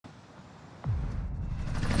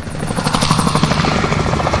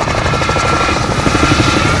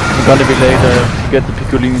gonna be later to get the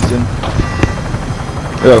piccolinis in.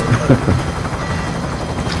 Yeah.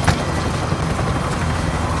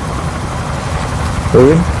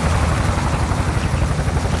 Living?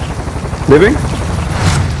 Living?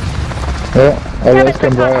 Yeah, I left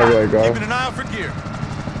him by where I go. Keeping an eye out for gear.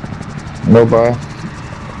 No buy.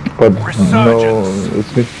 But no,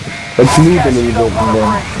 it's loot a little bit and then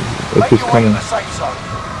it's just coming.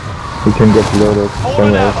 We can get loaded Fallen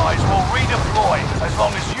somewhere else. allies will redeploy as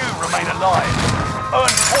long as you remain alive.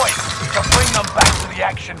 Earn points to bring them back to the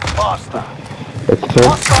action faster. That's true.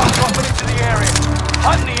 Hostiles dropping into the area.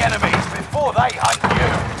 Hunt the enemies before they hunt you.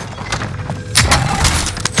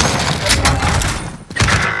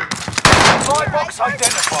 Supply box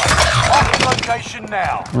identified. Marking location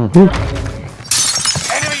now.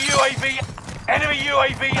 Enemy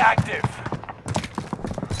UAV active.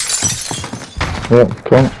 Yeah,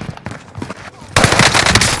 come.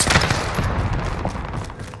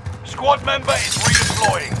 Squad member is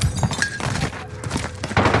redeploying.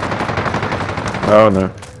 Oh no.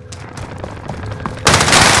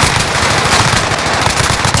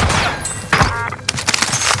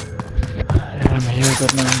 I'm here,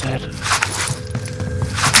 but now I'm dead.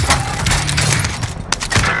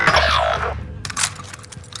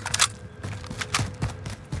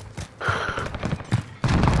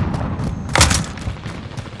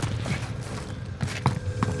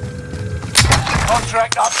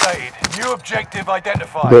 Contract updated. New objective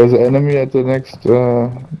identified. There's an enemy at the next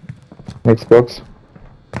box.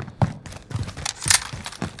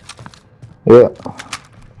 Yeah.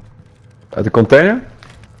 At the container?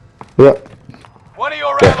 Yeah. One of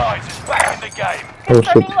your allies is back in the game. Oh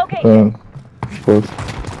shit. Close.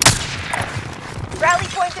 Rally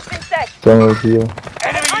point has been set. Somewhere here.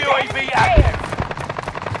 Enemy UAV active.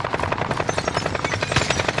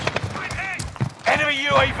 Enemy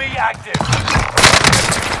UAV active.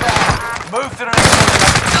 Move to the next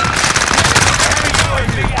location. Enemy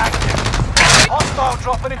UAV active. Hostile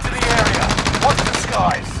dropping into the area. Watch the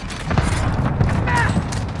skies.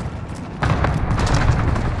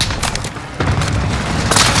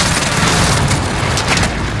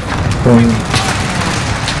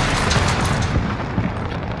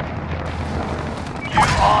 You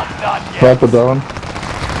are done yet. Sniper down.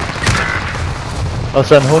 Das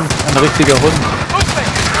ist ein Hund, ein richtiger Hund.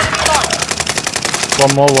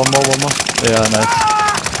 One more. Yeah, nice.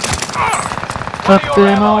 Cut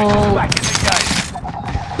them all.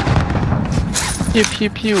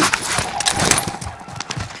 Pew.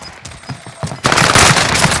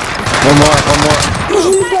 One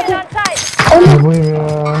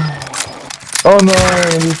more. Oh no,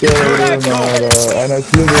 he's there. And I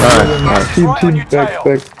flew team back.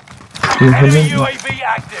 Enemy UAV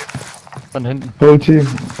active. Von hinten. Whole team,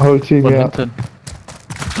 Von ja. hinten.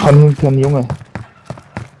 Von hinten, Junge.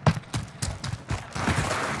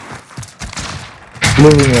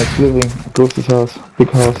 Living. Großes Haus, big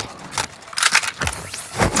house.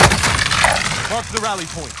 Mark the rally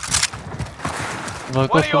point. Aber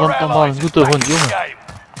Gott verdammt nochmal, ein guter Hund, Junge.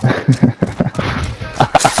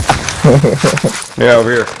 Yeah,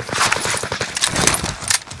 over here.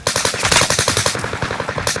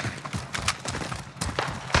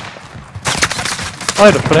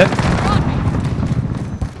 Hi, the friend.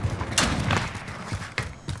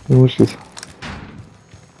 Wo ist das?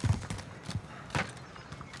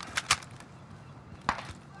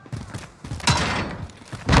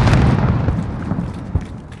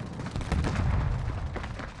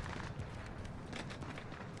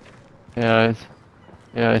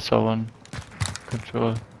 Yeah, I saw one.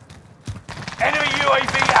 Control. Enemy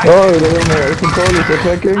UAV active. Oh, the control is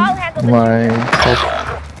attacking. I'll handle the My fuck.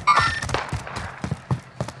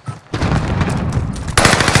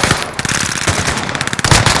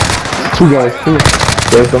 Two guys.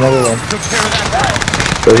 There's another one. Took care of that.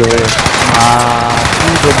 There's another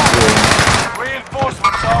one.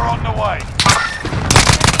 Reinforcements are on the way.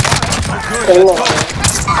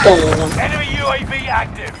 Enemy UAV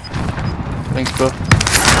active. Thanks, bro.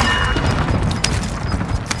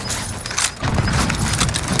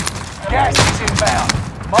 Gas is inbound.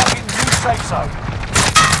 Marking new safe zone.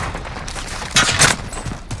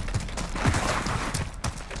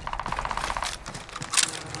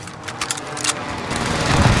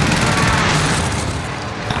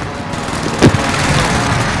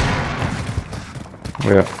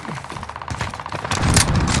 Yeah.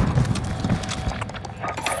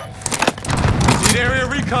 Need area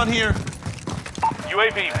recon here.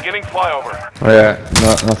 UAV beginning flyover. Oh yeah,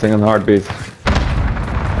 nothing on heartbeat.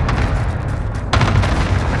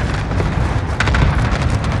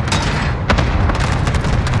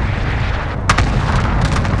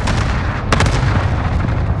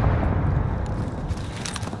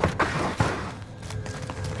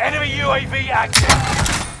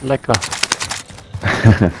 Lekker.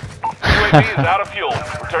 UAV is out of fuel.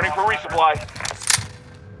 Returning for resupply.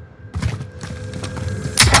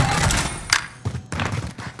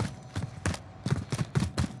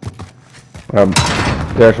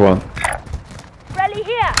 There's one. Rally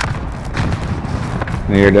here.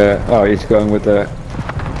 Near the. Oh, he's going with the.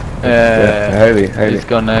 Heli. He's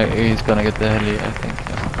gonna get the heli, I think.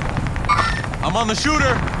 Yeah. I'm on the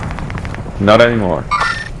shooter. Not anymore.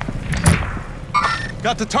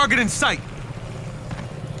 Got the target in sight.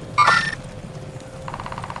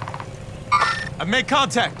 I've made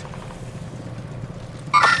contact.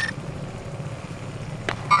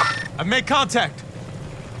 I've made contact.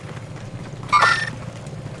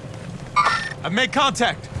 I've made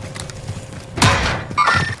contact.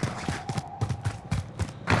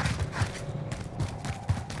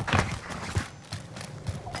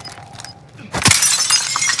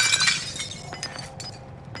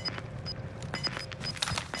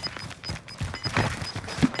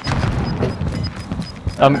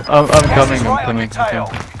 I'm coming, I'm coming.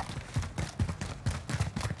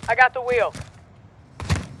 I got the wheel.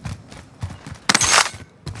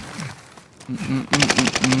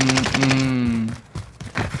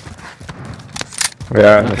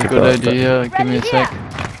 Yeah, That's that's a good idea. Give me a sec.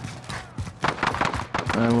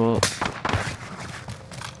 I will.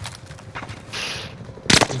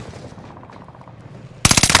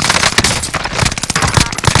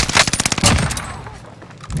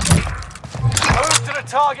 Move to the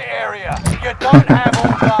target area. You don't have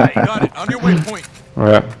all day. Got it. On your waypoint.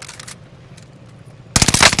 Yeah.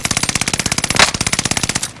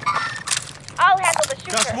 I'll handle the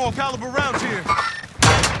shooter. Got small caliber rounds here.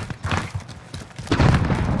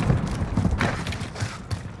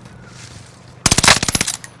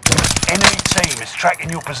 Enemy team is tracking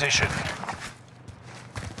your position.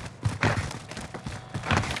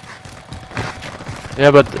 Yeah,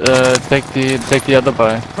 but take the other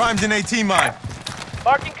buy. Primed an AT mine.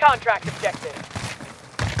 Marking contract objective.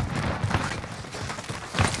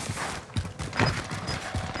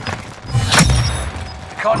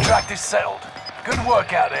 The contract is settled. Good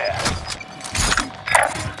work out there.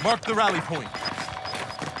 Mark the rally point.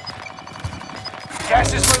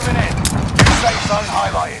 Gas is moving in. New safe zone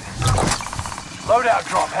highlighted. Loadout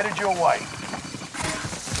drop headed your way.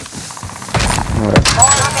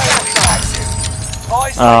 Fire sale is active.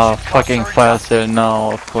 Buy Ah, station fucking cluster fire is sale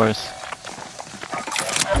now, of course.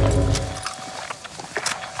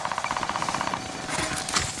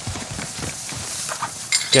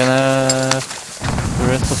 Gonna have the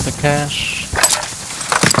rest of the cash.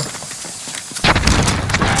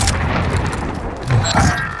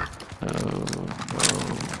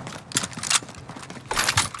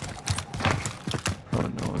 Oh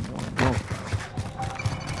no.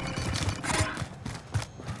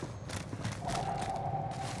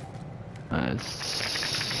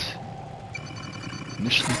 Nice.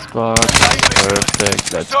 Mission spot.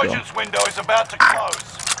 Perfect. Let's go. Resurgence window is about to close.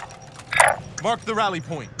 Mark the rally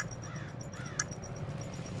point.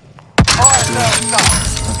 Fire sale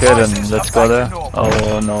done. Okay, then Prices let's are go back there. to normal.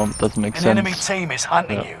 Oh no, doesn't make An enemy sense. team is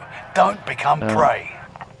hunting Yeah. you. Don't become Yeah. prey.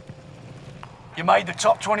 You made the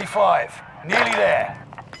top 25. Nearly there.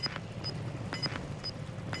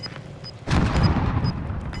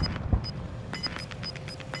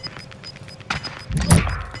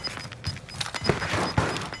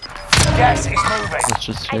 Gas is moving. It's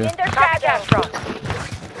just I'm here. in their gas truck.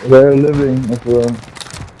 They're living as well.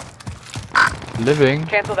 Living?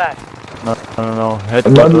 Cancel that. No. Not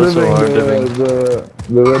Headquarters living, or living?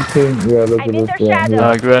 the red thing. Yeah, that's I'm what in it their is. shadow.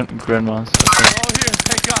 Yeah. Grandma's. Okay. All here.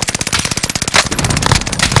 Take up.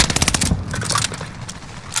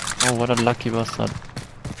 Oh, what a lucky bastard.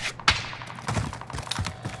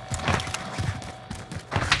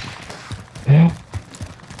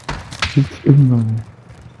 It's in there.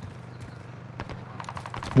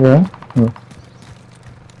 Yeah? Yeah.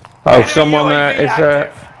 Oh, someone is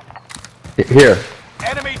active. here.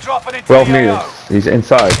 Enemy dropping into 12 the meters. AO. He's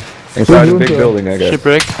inside the big Shipwreck. building, I guess.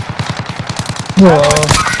 Shipwreck. Yeah.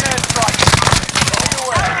 Shared strike. I'll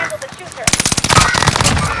Beware. handle the shooter.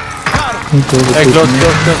 Hey,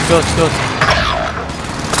 close.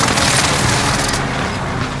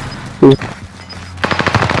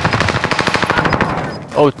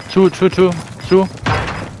 Oh, two.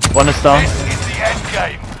 One is down. This is the end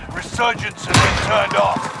game. Resurgence has been turned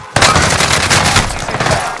off. It's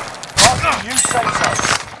inbound. Marking new safe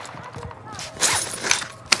zone.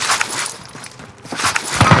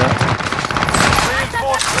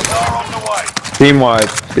 Reinforcements are on the way. Team wide.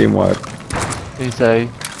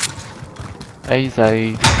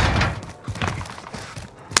 Easy.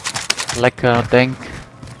 Lekker, denk.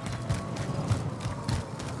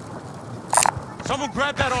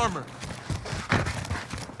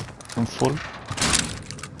 I'm full.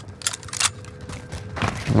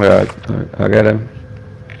 Yeah, I get him.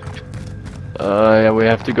 Yeah, we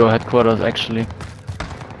have to go headquarters actually,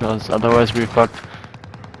 because otherwise we fucked.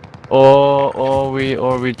 Or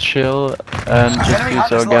we chill and just Enemy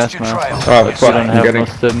use our hunters gas lost your trail. mask. Oh You're fuck, We don't safe. I'm have getting... no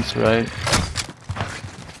stims, right?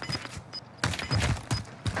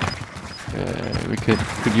 We could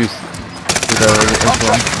use with our info.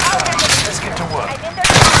 Let's get to work. I'm in their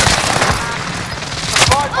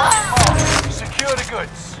Supply box marked. Secure the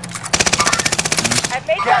goods. I've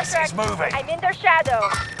made Gas is contract. moving. I'm in their shadow.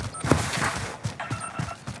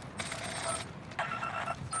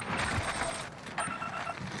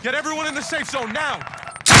 Get everyone in the safe zone now!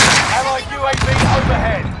 Allied UAV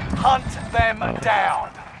overhead. Hunt them down.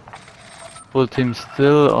 Full team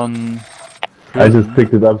still on. I just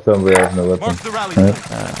picked it up somewhere, I have no weapon. Mark the rally Yeah.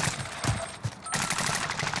 point.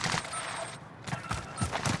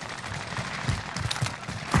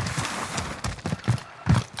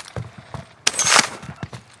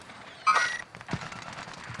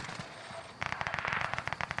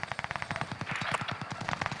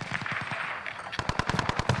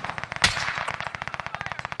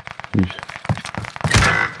 Yeesh.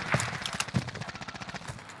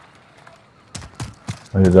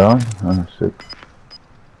 Are you down? Oh shit.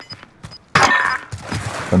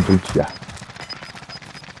 Dann tut's ja.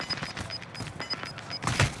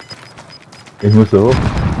 Ich muss da hoch.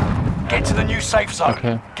 Get to the new safe zone.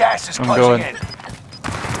 Okay. Gas is I'm closing going. in.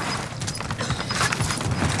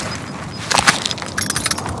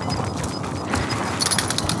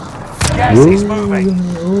 Gas is moving.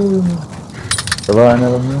 Da war einer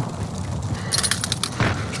bei mir.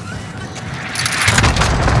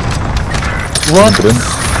 What? Drin.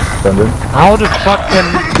 Stand drin. How the fuck can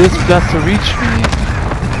this blaster reach me?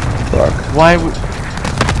 Fuck. Why would...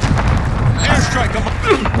 Airstrike on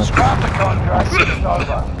Scrap the contract. It's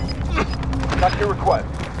over. Got your request.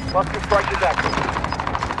 Cluster strike is active.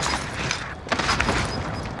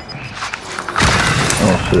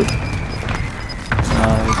 Oh shit.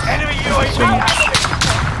 Enemy UAV active.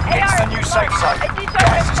 Get to the new safe zone. I see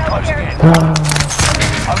Gas is targets out closing here. in.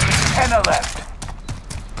 Only 10 are left.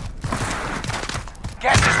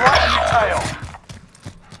 Gas is right on your tail.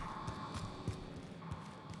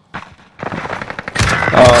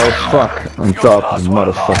 Oh fuck, on You're the top, last one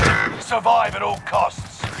motherfucker. alive. Survive at all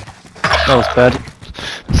costs. That was bad.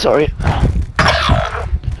 Sorry.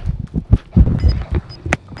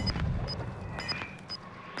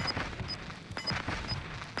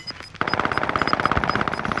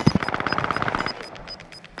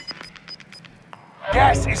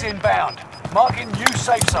 Gas is inbound. Marking new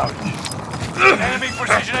safe zone. Enemy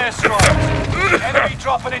precision airstrike. Enemy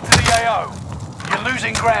dropping into the AO. You're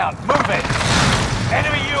losing ground. Move it.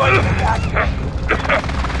 Enemy UAV active.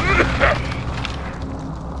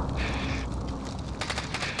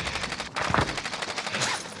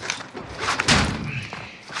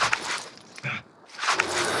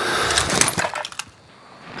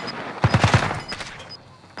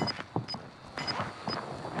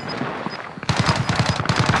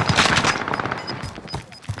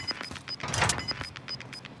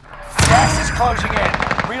 Gas is closing in.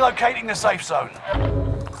 Relocating the safe zone.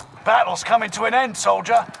 Battle's coming to an end,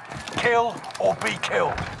 soldier. Kill or be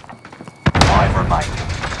killed. 5 remaining.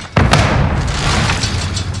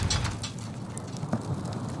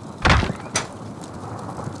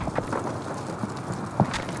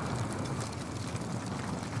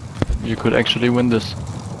 You could actually win this.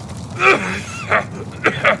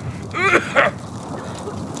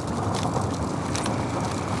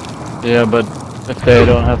 Yeah, but if they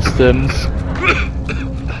don't have stims,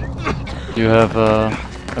 you have a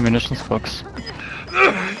ammunition box.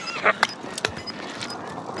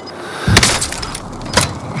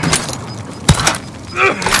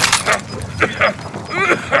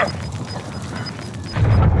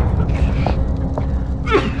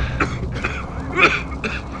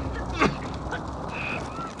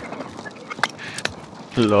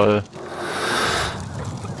 Lol.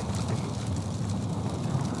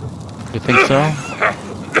 You think so?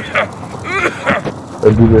 Do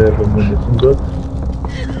they have a munition box?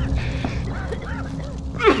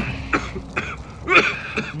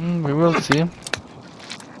 We will see.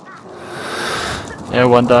 Yeah,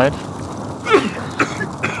 one died.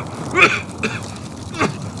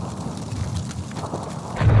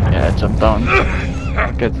 Yeah, jump down.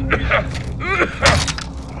 Good.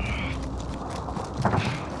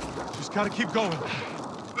 Just gotta keep going.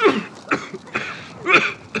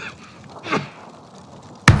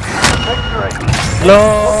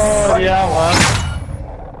 No, yeah, man.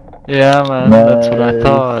 Yeah, man. That's what I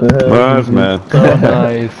thought. Nice, man. So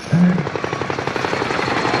nice.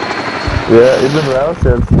 Ja, ik ben wel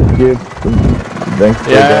zelfs verkeerd. Denk ik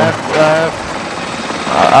Yeah,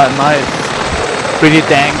 nice. Pretty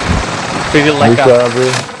dank. Pretty lekker.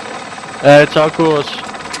 It's all course.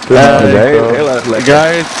 Heel erg lekker.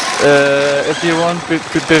 Guys, if you want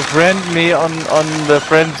to befriend me on the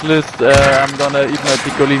friends list, I'm gonna eat my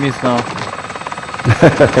piccolinis now.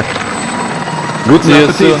 Guten See you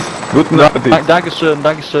Appetit. soon. Guten Appetit. Dankeschön,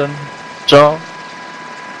 Dankeschön. Ciao.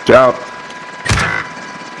 Ciao.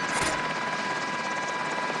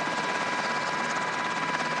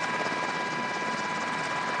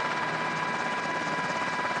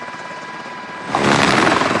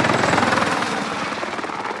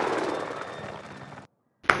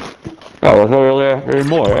 Nou, dat was wel heel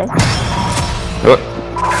mooi, hè?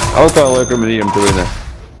 Ook wel een leuke manier om te winnen.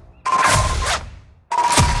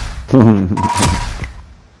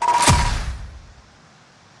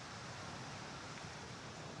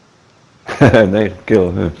 Nee,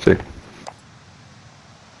 kill, sick.